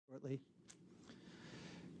shortly.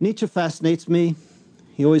 Nietzsche fascinates me.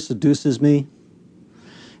 He always seduces me.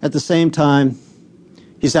 At the same time,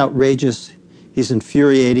 he's outrageous. He's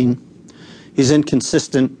infuriating. He's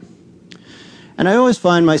inconsistent. And I always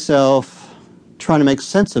find myself trying to make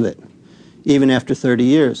sense of it, even after 30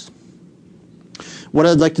 years. What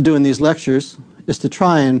I'd like to do in these lectures is to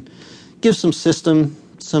try and give some system,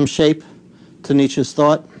 some shape to Nietzsche's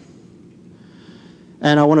thought.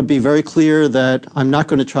 And I want to be very clear that I'm not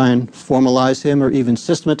going to try and formalize him or even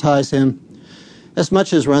systematize him, as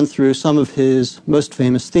much as run through some of his most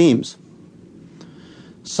famous themes.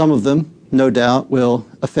 Some of them, no doubt, will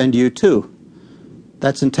offend you too.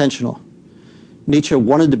 That's intentional. Nietzsche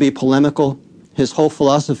wanted to be polemical. His whole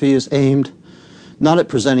philosophy is aimed not at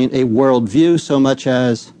presenting a worldview so much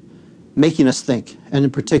as making us think, and in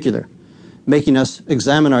particular, making us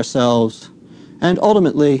examine ourselves and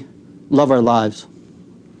ultimately love our lives.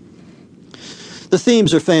 The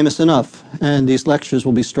themes are famous enough, and these lectures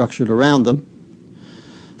will be structured around them.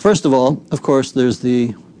 First of all, of course, there's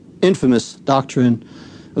the infamous doctrine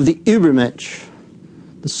of the Übermensch,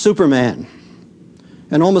 the Superman,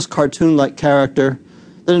 an almost cartoon-like character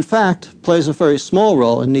that in fact plays a very small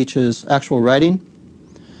role in Nietzsche's actual writing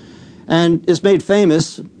and is made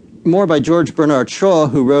famous more by George Bernard Shaw,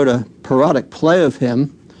 who wrote a parodic play of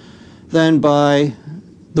him, than by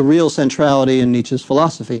the real centrality in Nietzsche's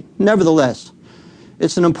philosophy. Nevertheless,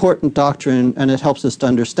 it's an important doctrine, and it helps us to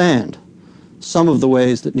understand some of the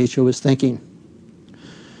ways that Nietzsche was thinking.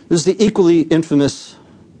 There's the equally infamous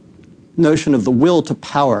notion of the will to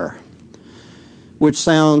power, which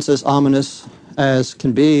sounds as ominous as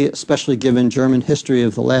can be, especially given German history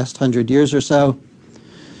of the last 100 years or so.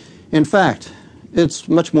 In fact, it's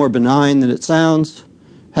much more benign than it sounds,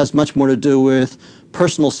 has much more to do with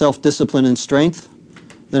personal self-discipline and strength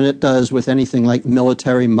than it does with anything like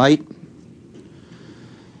military might.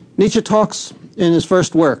 Nietzsche talks in his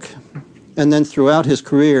first work, and then throughout his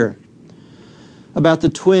career, about the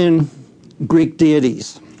twin Greek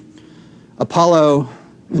deities, Apollo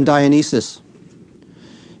and Dionysus.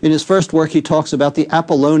 In his first work, he talks about the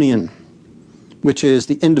Apollonian, which is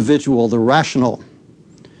the individual, the rational,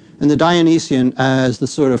 and the Dionysian as the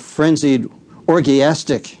sort of frenzied,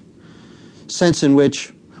 orgiastic sense in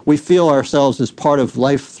which we feel ourselves as part of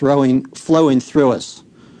life flowing through us.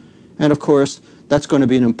 And of course, that's going to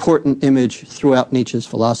be an important image throughout Nietzsche's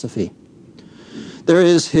philosophy. There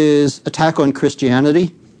is his attack on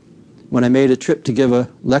Christianity. When I made a trip to give a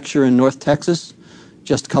lecture in North Texas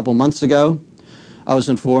just a couple months ago, I was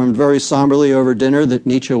informed very somberly over dinner that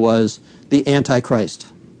Nietzsche was the Antichrist.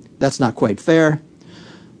 That's not quite fair,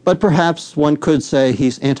 but perhaps one could say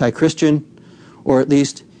he's anti-Christian, or at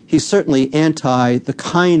least he's certainly anti the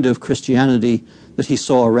kind of Christianity that he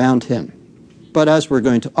saw around him. But as we're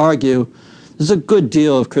going to argue, there's a good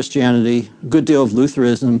deal of Christianity, a good deal of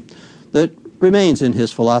Lutheranism that remains in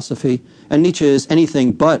his philosophy, and Nietzsche is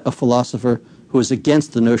anything but a philosopher who is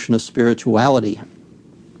against the notion of spirituality.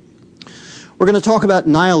 We're going to talk about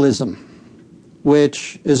nihilism,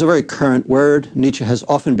 which is a very current word. Nietzsche has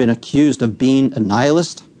often been accused of being a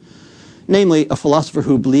nihilist, namely a philosopher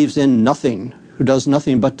who believes in nothing, who does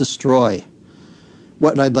nothing but destroy.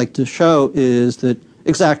 What I'd like to show is that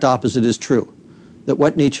exact opposite is true, that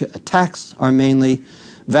what Nietzsche attacks are mainly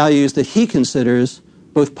values that he considers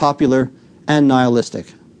both popular and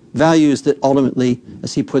nihilistic, values that ultimately,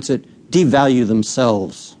 as he puts it, devalue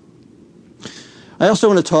themselves. I also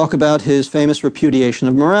want to talk about his famous repudiation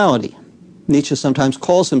of morality. Nietzsche sometimes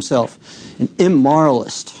calls himself an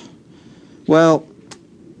immoralist. Well,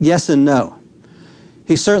 yes and no.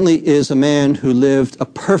 He certainly is a man who lived a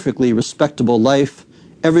perfectly respectable life.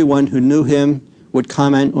 Everyone who knew him would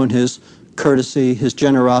comment on his courtesy, his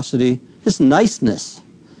generosity, his niceness.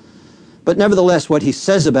 But nevertheless, what he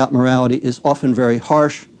says about morality is often very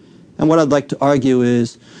harsh. And what I'd like to argue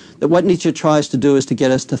is that what Nietzsche tries to do is to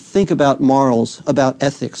get us to think about morals, about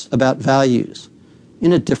ethics, about values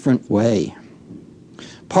in a different way.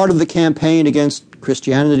 Part of the campaign against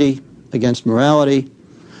Christianity, against morality,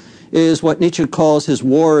 is what Nietzsche calls his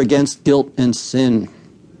war against guilt and sin.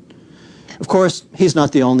 Of course, he's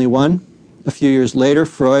not the only one. A few years later,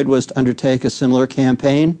 Freud was to undertake a similar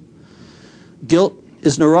campaign. Guilt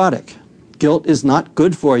is neurotic. Guilt is not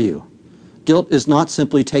good for you. Guilt is not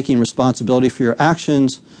simply taking responsibility for your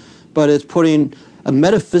actions, but it's putting a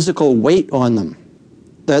metaphysical weight on them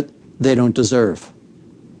that they don't deserve.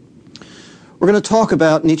 We're going to talk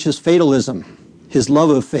about Nietzsche's fatalism, his love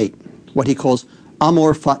of fate, what he calls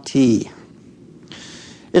amor fati.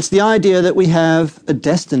 It's the idea that we have a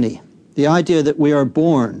destiny, the idea that we are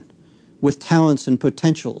born with talents and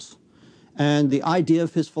potentials. And the idea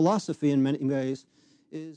of his philosophy in many ways